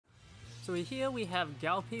So here we have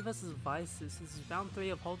gall.P versus Vice. This is round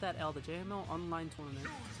 3 of Hold That L, the JML online tournament.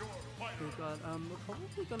 We've got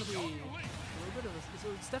probably going to be a little bit of a... So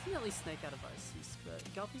it's definitely Snake out of Vice, but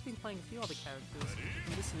gall.P's been playing a few other characters.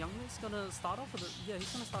 And this Younglin's going to start off with a... Yeah,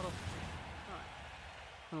 he's going to start off... Alright.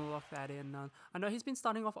 Gonna lock that in. I know he's been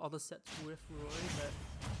starting off other sets with Roy,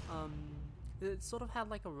 but it sort of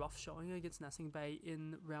had like a rough showing against Nassing Bay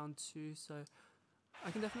in round 2, so I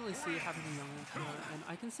can definitely see having a Young Link here, and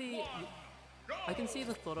I can see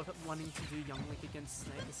the thought of it wanting to do Young Link against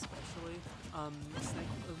Snake especially. Snake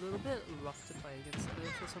a little bit rough to play against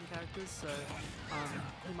for some characters, so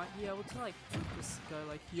he might be able to like just go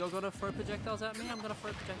like, you're gonna throw projectiles at me, I'm gonna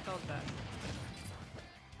throw projectiles back.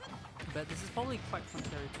 But this is probably quite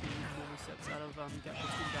contrary to normal sets out of between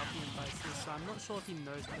gall.P and Vice, so I'm not sure if he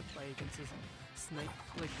knows how to play against his Snake,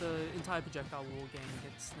 like the entire projectile wall game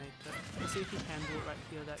against Snake, but we'll see if he can do it right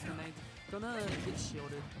here. That grenade's gonna get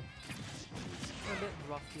shielded. It's a bit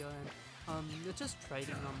rough here, and they're just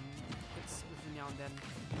trading hits every now and then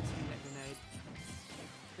using that grenade.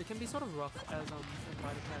 It can be sort of rough as a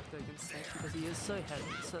fighter character against Snake because he is so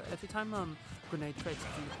heavy, so every time grenade trades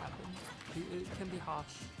do happen, it can be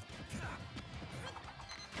harsh.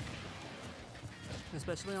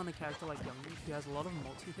 Especially on a character like Young Link, who has a lot of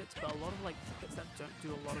multi-hits, but a lot of like hits that don't do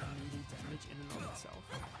a lot of meaty damage in and of itself.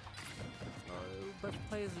 So both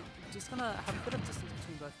players are just gonna have a bit of distance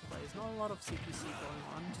between both players. Not a lot of CPC going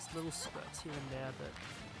on, just little spurts here and there, but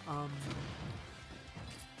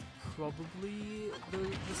probably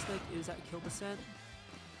the Snake is at kill percent.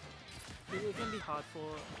 It can be hard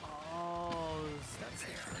for... Oh, that's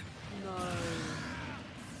it. No.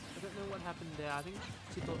 I don't know what happened there. I think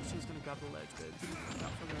she thought she was going to grab the ledge, but it didn't work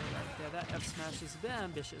out for her right there. That F smash is a bit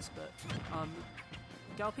ambitious, but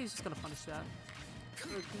gall.P is just going to punish that.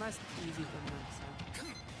 Nice, easy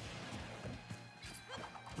 39%.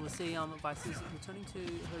 We'll see Vice is returning to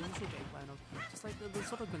her usual game plan of just like the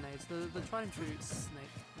sort of grenades, the try and true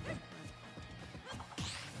Snake.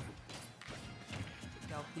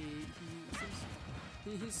 gall.P,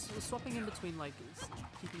 he's swapping in between, like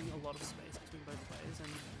keeping a lot of space between both players, and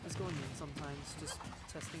he's going in sometimes, just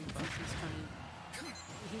testing Vice.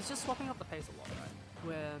 He's just swapping up the pace a lot, right?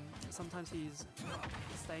 Where sometimes he's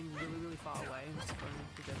staying really far away and just throwing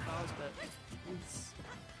projectiles, but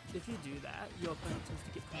if you do that, your opponent tends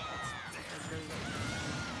to get punished.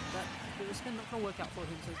 That the spin not going to work out for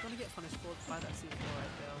him, so he's going to get punished by that C4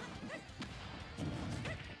 right there.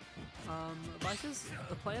 Vice is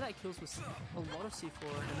a player that kills with a lot of C4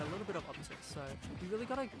 and a little bit of uptick, so you really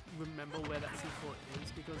gotta remember where that C4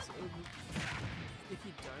 is, because if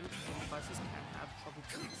you don't, then Vices can have trouble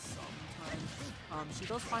killing sometimes. She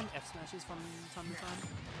does find F smashes from time to time,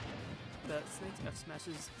 but Snake's F smash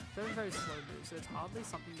is very slow move, so it's hardly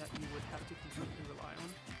something that you would have to completely rely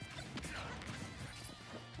on.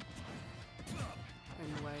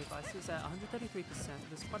 Anyway, Vice is at 133%.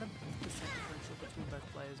 There's quite a percent differential between both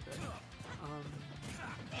players, but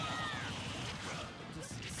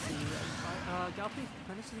just see that gall.P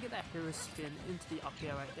managed to get that hero spin into the up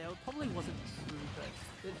air right there. It probably wasn't true, but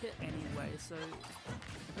it hit anyway, so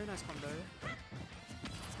very nice combo.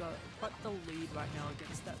 He's got quite the lead right now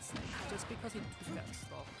against that Snake, just because he took that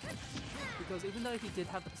stock. Because even though he did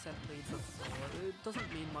have the percent lead before, it doesn't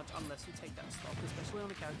mean much unless you take that stock, especially on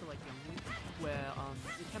a character like Young Link, where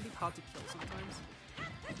it can be hard to kill sometimes.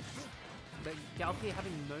 But gall.P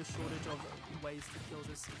having no shortage of ways to kill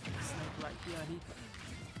this Snake right here.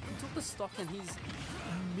 He took the stock and he's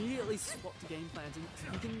immediately swapped game plans, and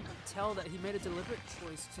you can tell that he made a deliberate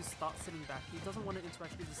choice to start sitting back. He doesn't want to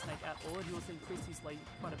interact with the Snake at all, and he wants to increase his lead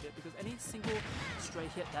quite a bit, because any single stray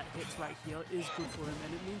hit that hits right here is good for him,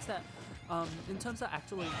 and it means that in terms of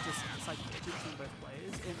actually just psychology between both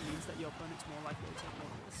players, it means that your opponent's more likely to take more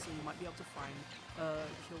risks, so you might be able to find a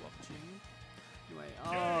kill opportunity. Anyway,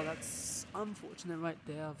 oh, that's unfortunate right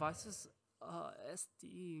there. Vice is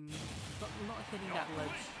SDing, not hitting that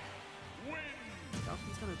ledge.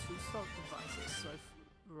 gall.P's gonna 2-stock the Vices, so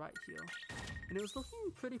right here. And it was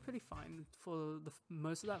looking pretty fine for the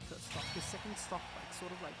most of that first stock. The second stock, like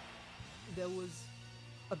sort of like, there was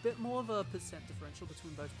a bit more of a percent differential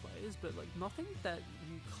between both players, but like nothing that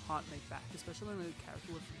you can't make back, especially in a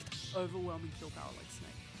character with overwhelming kill power like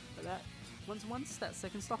Snake. But that once that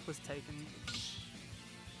second stock was taken,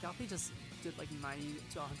 gall.P just did like 90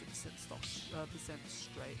 to 100% stock percent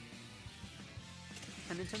straight.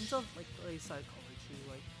 And in terms of like play psychology,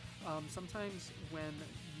 like sometimes when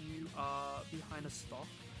you are behind a stock,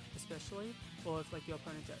 especially, or if like your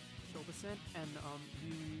opponent's at kill percent and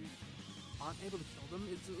you aren't able to kill them,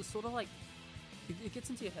 it's sort of like it gets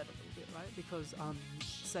into your head a little bit, right? Because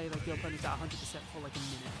say like your opponent's at 100% for like a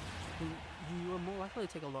minute, then you are more likely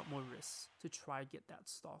to take a lot more risks to try get that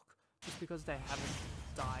stock, just because they haven't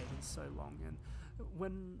died in so long. And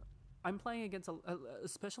when I'm playing against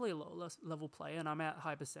especially a low level player and I'm at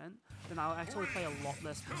high percent, then I'll actually play a lot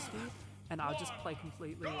less risky, and I'll just play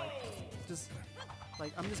completely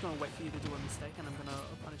I'm just gonna wait for you to do a mistake and I'm gonna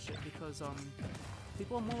punish it, because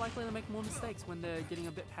people are more likely to make more mistakes when they're getting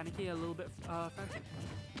a bit panicky, a little bit frantic.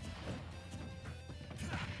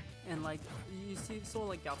 And like you saw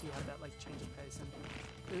like gall.P have that like change of pace,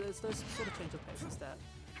 and it's those sort of change of paces that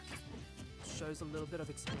shows a little bit of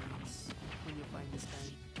experience when you're playing this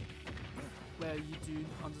game, where you do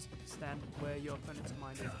understand where your opponent's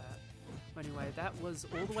mind is at. Anyway, that was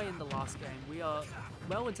all the way in the last game. We are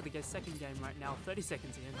well into the second game right now, 30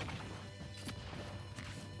 seconds in.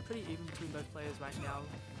 Pretty even between both players right now.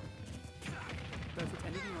 But if it's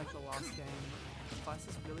anything like the last game,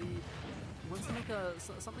 Vices really wants to make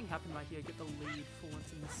something happen right here, get the lead for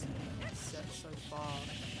once in this set so far.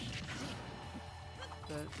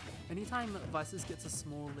 But anytime Vices gets a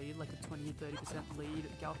small lead, like a 20-30% lead,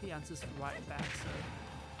 gall.P answers right back, so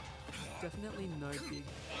definitely no big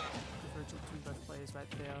differential between both players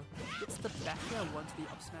right there. Gets the back air one to the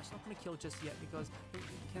up smash, not going to kill just yet because it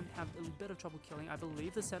can have a bit of trouble killing. I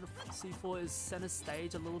believe the center C4 is center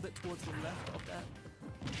stage, a little bit towards the left of that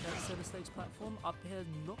center stage platform. Up here,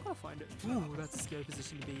 not going to find it. Ooh, that's a scary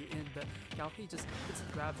position to be in, but gall.P just gets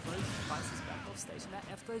a grab, throws Vices back off stage, and that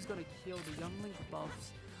F throw is going to kill the Young Link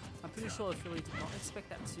buffs. I'm pretty sure Philly did not expect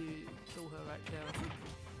that to kill her right there.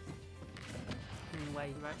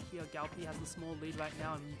 Anyway, right here, gall.P has a small lead right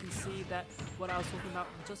now, and you can see that what I was talking about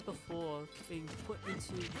just before being put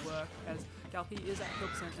into work, as gall.P is at kill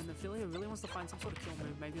percent, and the Philly really wants to find some sort of kill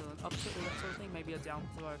move, maybe an up tilt or that sort of thing, maybe a down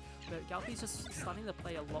throw. But gall.P is just starting to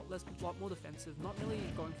play a lot more defensive, not really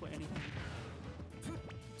going for anything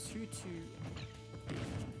too.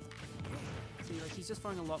 See, like he's just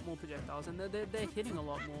throwing a lot more projectiles, and they're hitting a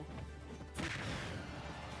lot more.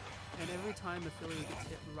 And every time Affiliate gets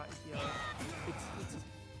hit right here, it's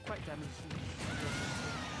quite damaging.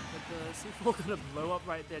 But the C4 gonna blow up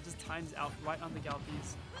right there, just times out right under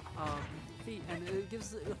gall.P's feet, and it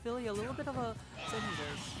gives Affiliate a little bit of a saving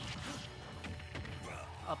grace.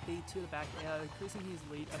 Up B to the back air, increasing his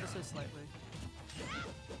lead ever so slightly.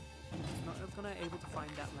 Not gonna able to find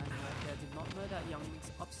that landing right there. Did not know that Young Link's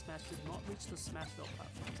up smash did not reach the Smashville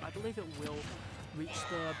platforms. I believe it will reach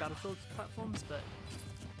the Battlefield platforms, but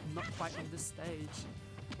not quite on this stage.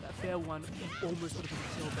 That fair one almost would have been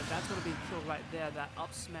a kill, but that's going to be a kill right there. That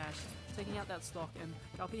up smash, taking out that stock, and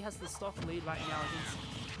gall.P has the stock lead right now against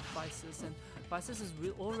Vices, and Vices is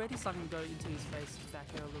already starting to go into his face back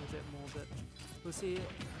here a little bit more, but we'll see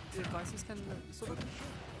if Vices can sort of...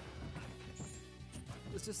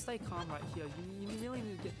 Let's just stay calm right here. You really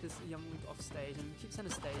need to get this Young Link off stage and keep center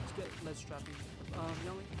stage, get ledge trapping.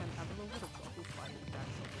 Young Link can have a little bit of trouble fighting back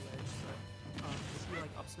on the ledge, so if you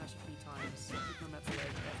like up smash a few times, keep them at the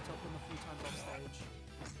ledge, F top them a few times off stage.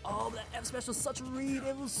 Oh, that F smash was such a read!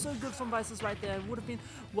 It was so good from Vices right there. It would have been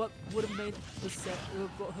what would have made the set,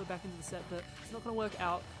 brought her back into the set, but it's not going to work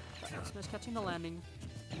out. That F smash catching the landing.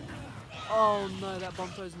 Oh no, that bomb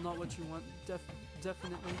throw is not what you want.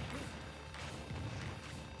 Definitely.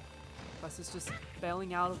 Vices just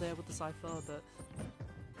bailing out of there with the Cypher, but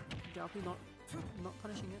gall.P not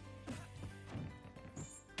punishing it.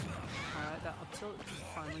 Alright, that up tilt,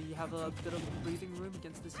 finally you have a bit of breathing room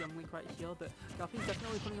against this Young Link right here, but gall.P is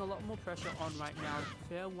definitely putting a lot more pressure on right now.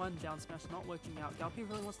 Fair one down smash not working out. gall.P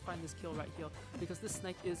really wants to find this kill right here, because this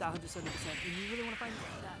Snake is at 170%, and you really want to find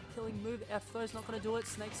that killing move. F throw's not going to do it,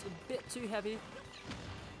 Snake's a bit too heavy.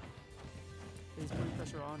 He's putting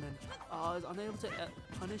pressure on, and is unable to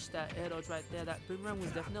punish that air dodge right there. That boomerang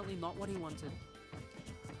was definitely not what he wanted.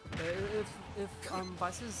 But if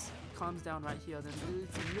Vices calms down right here, then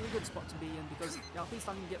it's a really good spot to be in, because gall.P's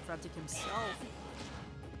starting to get frantic himself.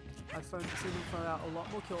 I've seen him throw out a lot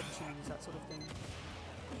more kill opportunities, that sort of thing.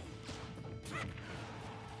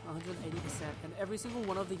 180%, and every single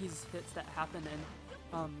one of these hits that happen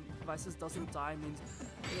and Vices doesn't die means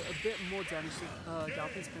a bit more damage to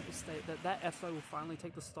gall.P's mental state, that F throw will finally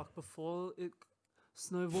take the stock before it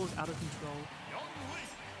snowballs out of control.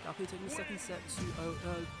 gall.P taking the second set to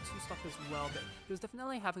stock as well, but he was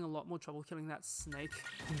definitely having a lot more trouble killing that Snake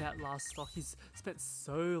in that last stock. He's spent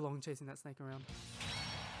so long chasing that Snake around.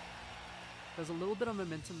 There's a little bit of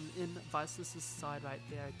momentum in Vices' side right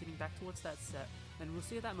there, getting back towards that set, and we'll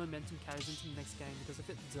see if that momentum carries into the next game, because if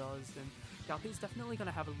it does, then gall.P is definitely going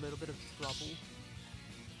to have a little bit of trouble.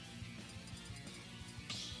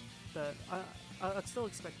 But I'd still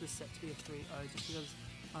expect this set to be a 3-0, just because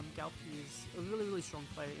gall.P is a really strong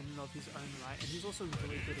player in and of his own right, and he's also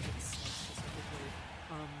really good against Snake specifically,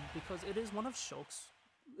 because it is one of Shulk's.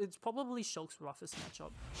 It's probably Shulk's roughest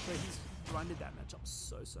matchup, but he's grinded that matchup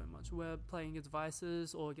so much. We're playing against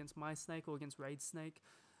Vices, or against My Snake, or against Raid Snake.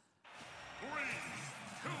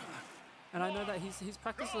 And I know that he's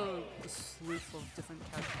practiced a slew of different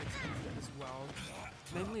characteristics as well,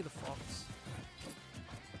 mainly the Fox.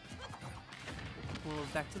 Well,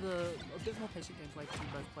 back to a bit more patient gameplay between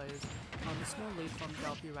both players. A small lead from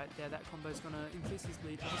gall.P right there. That combo is going to increase his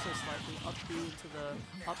lead ever so slightly. Up B into the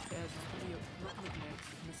up air is not going to connect.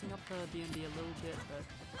 Messing up the BND a little bit, but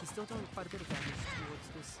he's still doing quite a bit of damage towards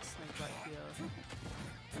this Snake right here.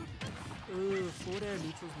 Ooh, forward air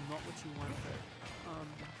neutral is not what you want, but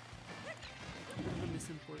a bit of a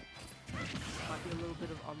misinput. Might be a little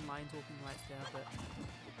bit of online talking right there, but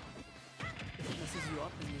if it messes you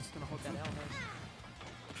up, then you're just going to hold that out.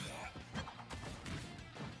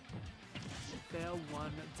 Fair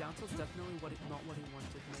one. Down tilt's definitely not what he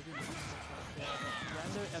wanted. Maybe not right there.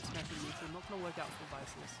 Rando F smash and neutral, not going to work out for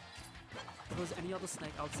Vices. If it was any other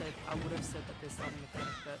Snake, I would have said that they're starting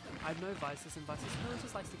mechanic, but I know Vices, and Vices really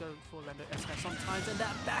just likes to go for Rando F smash sometimes, and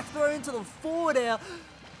that back throw into the forward air.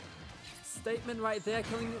 Statement right there,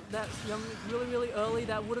 killing that young really early.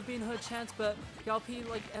 That would have been her chance, but gall.P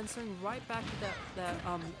like answering right back with that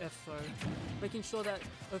F throw, making sure that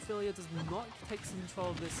Ophelia does not take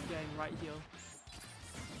control of this game right here.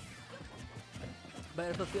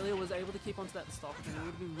 But if Ophelia was able to keep onto that stock, then it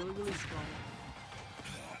would have been really strong.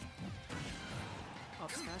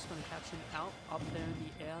 Up smash, going to catch him out up there in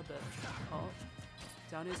the air, but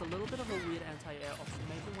down is a little bit of a weird anti-air option.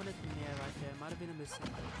 Maybe wanted in the air right there. Might have been a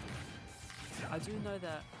mistake. I do know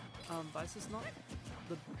that Vice is not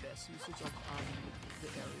the best usage of the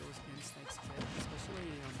aerials in Snake's kit,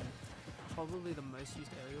 especially probably the most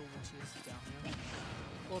used aerial, which is down here,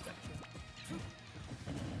 or back here.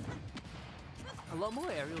 A lot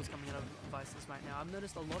more aerials coming out of Vices right now. I've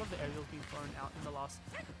noticed a lot of the aerials being thrown out in the last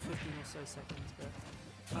 15 or so seconds, but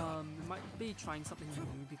we might be trying something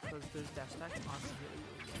new because those dash attacks aren't really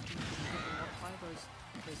working. Apply those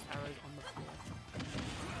arrows on the floor.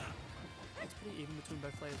 It's pretty even between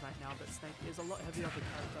both players right now, but Snake is a lot heavier of a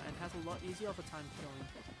character and has a lot easier of a time killing.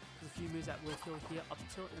 There's a few moves that will kill here, up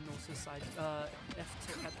tilt and also side F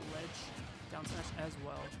tilt at the ledge, down smash as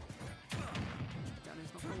well. Down is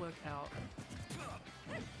not going to work out.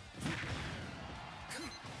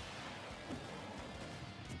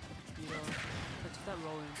 Catches that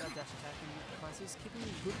roll into that dash attack, and Vice is keeping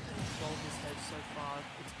good control of the stage so far,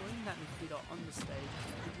 exploiting that Nikita on the stage.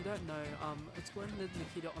 If you don't know, exploiting the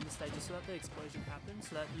Nikita on the stage is so that the explosion happens,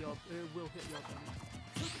 so that it will hit your opponent.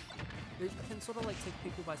 It can sort of like take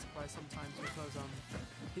people by surprise sometimes because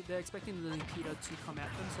they're expecting the Nikita to come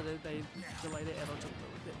at them, so that they delay their air dodge a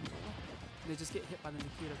little bit more. They just get hit by the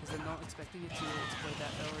Nikita because they're not expecting it to explode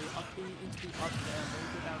that early. Up B into the up there, very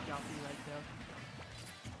good out gall.P right there.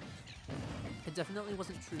 It definitely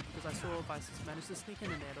wasn't true because I saw Vices manage to sneak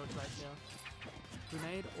in an air dodge right here.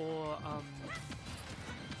 Grenade or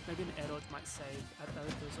maybe an air dodge might save at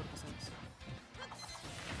those sort of percents.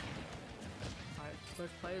 Alright,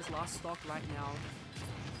 both players last stock right now.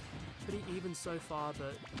 Pretty even so far,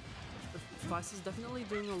 but Vice is definitely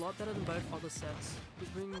doing a lot better than both other sets. He's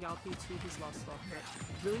bringing gall.P to his last stock, but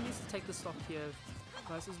really needs to take the stock here.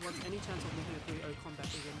 Vice wants any chance of making a 3-0 comeback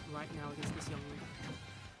again right now against this young league.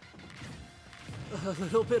 A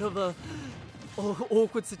little bit of a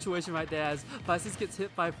awkward situation right there as Vices gets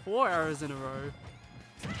hit by 4 arrows in a row.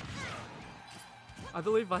 I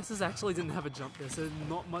believe Vices actually didn't have a jump there, so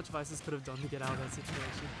not much Vices could have done to get out of that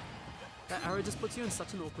situation. That arrow just puts you in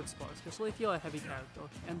such an awkward spot, especially if you're a heavy character,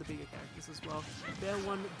 and the bigger characters as well. Fair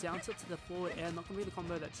one, down tilt to the forward air, not going to be the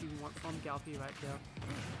combo that you want from gall.P right there.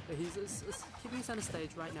 But he's keeping center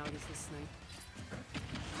stage right now against this Snake.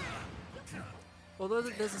 Although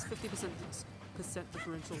there's this 50%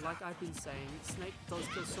 differential, like I've been saying, Snake does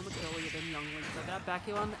kill so much earlier than Young Link, but that back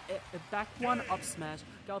one up smash,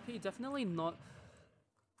 gall.P definitely not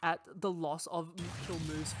at the loss of kill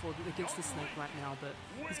moves against the Snake right now, but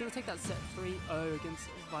he's going to take that set 3-0 against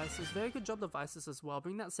Vices. Very good job to Vices as well,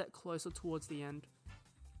 bring that set closer towards the end.